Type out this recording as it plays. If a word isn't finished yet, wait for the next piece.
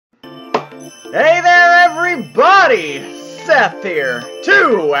Hey there, everybody! Seth here,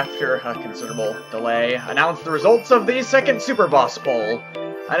 too, after a considerable delay, announced the results of the second Super Boss poll.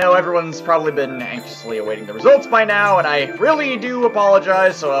 I know everyone's probably been anxiously awaiting the results by now, and I really do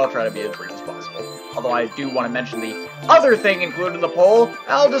apologize, so I'll try to be as brief as possible. Although I do want to mention the other thing included in the poll,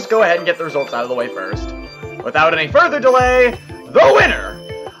 I'll just go ahead and get the results out of the way first. Without any further delay, the winner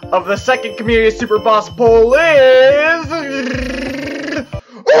of the second Community Super Boss poll is...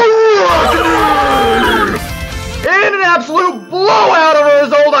 in an absolute blowout of a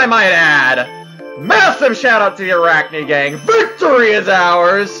result, I might add! Massive shout out to the Arachne gang, victory is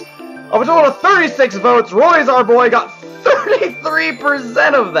ours! Of a total of 36 votes, Roy's our boy got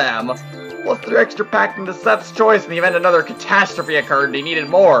 33% of them! Plus 3 extra packed into Seth's choice in the event another catastrophe occurred and he needed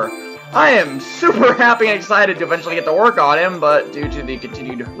more. I am super happy and excited to eventually get to work on him, but due to the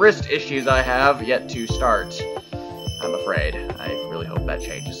continued wrist issues I have yet to start, I'm afraid. I really hope that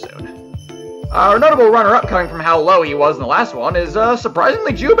changes soon. Our notable runner-up coming from how low he was in the last one is,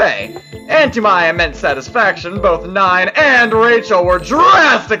 surprisingly Jubei. And to my immense satisfaction, both Nine and Rachel were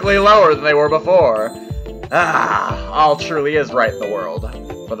drastically lower than they were before. All truly is right in the world,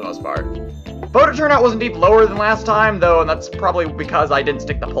 for the most part. Voter turnout was indeed lower than last time, though, and that's probably because I didn't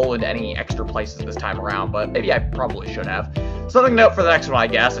stick the poll into any extra places this time around, but maybe I probably should have. Something to note for the next one, I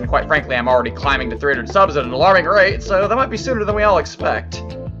guess, and quite frankly, I'm already climbing to 300 subs at an alarming rate, so that might be sooner than we all expect.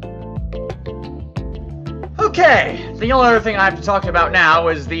 Okay, the only other thing I have to talk about now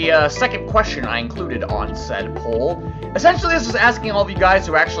is the second question I included on said poll. Essentially, this is asking all of you guys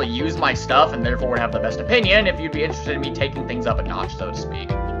who actually use my stuff and therefore would have the best opinion if you'd be interested in me taking things up a notch, so to speak.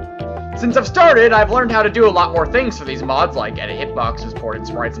 Since I've started, I've learned how to do a lot more things for these mods, like edit hitboxes, port in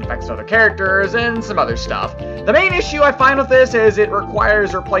sprites and effects to other characters, and some other stuff. The main issue I find with this is it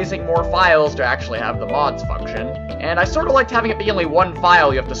requires replacing more files to actually have the mods function, and I sort of liked having it be only one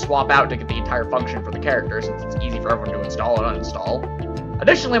file you have to swap out to get the entire function for the character, since it's easy for everyone to install and uninstall.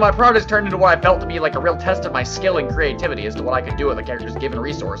 Additionally, my project turned into what I felt to be like a real test of my skill and creativity as to what I could do with the character's given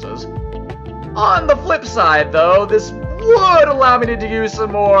resources. On the flip side, though, this would allow me to do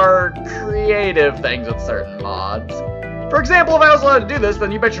some more creative things with certain mods. For example, if I was allowed to do this,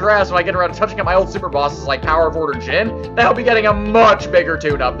 then you bet your ass when I get around to touching up my old super bosses like Power of Order Jin, that'll be getting a much bigger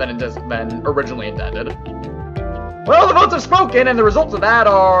tune-up than originally intended. Well, the votes have spoken, and the results of that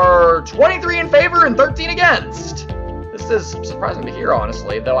are 23 in favor and 13 against. This is surprising to hear,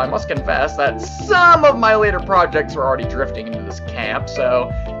 honestly, though I must confess that some of my later projects were already drifting into this camp, so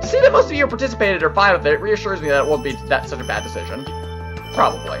to see that most of you participated or fine with it reassures me that it won't be such a bad decision.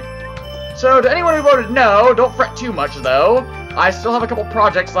 Probably. So, to anyone who voted no, don't fret too much, though. I still have a couple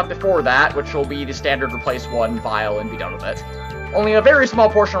projects left before that, which will be the standard replace one file and be done with it. Only a very small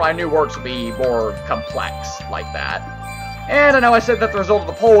portion of my new works will be more complex, like that. And I know I said that the result of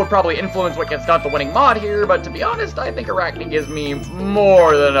the poll would probably influence what gets done with the winning mod here, but to be honest, I think Arachne gives me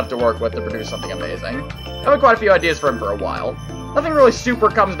more than enough to work with to produce something amazing. I've had quite a few ideas for him for a while. Nothing really super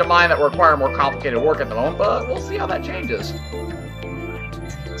comes to mind that will require more complicated work at the moment, but we'll see how that changes.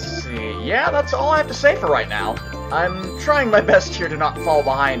 Let's see, yeah, that's all I have to say for right now. I'm trying my best here to not fall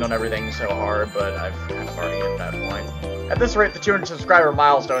behind on everything so hard, but I've kind of already hit that point. At this rate, the 200 subscriber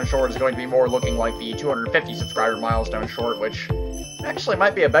milestone short is going to be more looking like the 250 subscriber milestone short, which actually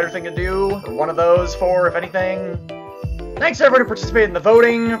might be a better thing to do, or one of those for, if anything. Thanks to everyone who participated in the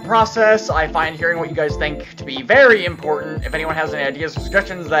voting process. I find hearing what you guys think to be very important. If anyone has any ideas or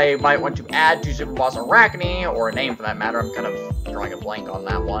suggestions they might want to add to Super Boss Arachne, or a name for that matter, I'm kind of drawing a blank on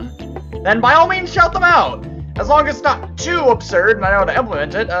that one, then by all means shout them out! As long as it's not too absurd and I know how to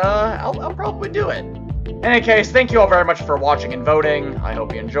implement it, I'll probably do it. In any case, thank you all very much for watching and voting. I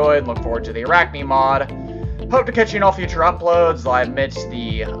hope you enjoyed. Look forward to the Arachne mod. Hope to catch you in all future uploads. I admit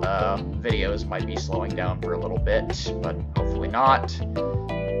the videos might be slowing down for a little bit, but hopefully not.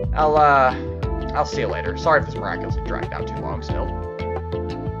 I'll see you later. Sorry if this miraculously dragged out too long still.